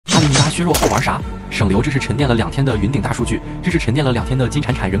削弱后玩啥？省流，这是沉淀了2天的云顶大数据，这是沉淀了2天的金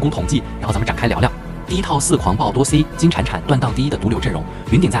铲铲人工统计，然后咱们展开聊聊。第一套4狂暴多 C 金铲铲断档第1的毒瘤阵容，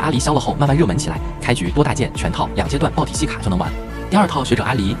云顶在阿狸消了后慢慢热门起来，开局多大件全套2阶段爆体系卡就能玩。第2套学者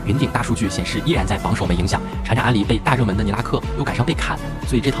阿狸，云顶大数据显示依然在榜首没影响，铲铲阿狸被大热门的尼拉克又赶上被砍，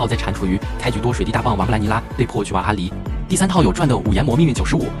所以这套在蟾蜍鱼开局多水滴大棒玩不来尼拉，被迫去玩阿狸。第3套有赚的5炎魔命运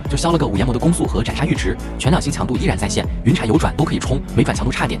95，就消了个5炎魔的攻速和斩杀阈值，全2星强度依然在线，云铲有转都可以冲，没转强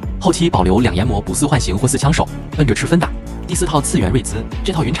度差点。后期保留2炎魔补4唤形或4枪手，摁着吃分打。第4套次元瑞兹，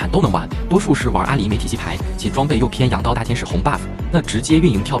这套云铲都能玩，多数是玩阿狸没体系牌，且装备又偏羊刀大天使红 buff， 那直接运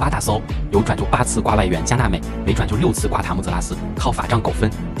营跳8大搜，有转就8次挂外援加娜美，没转就6次挂塔木泽拉斯，靠法杖狗分。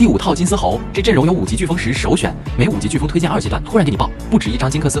第5套金丝猴，这阵容有5级飓风时首选，每5级飓风推荐2阶段突然给你爆，不止1张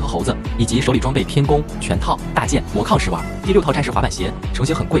金克斯和猴子，以及手里装备偏攻全套大剑魔抗时玩。第6套战士滑板鞋，成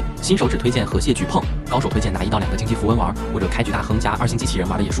鞋很贵，新手只推荐河蟹巨碰，高手推荐拿1到2个荆棘符文玩，或者开局大亨加2星机器人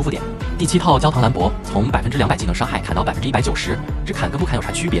玩的也舒服点。第7套焦糖兰博，从200%技能伤害砍到190%，这砍跟不砍有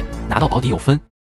啥区别？拿到保底有分。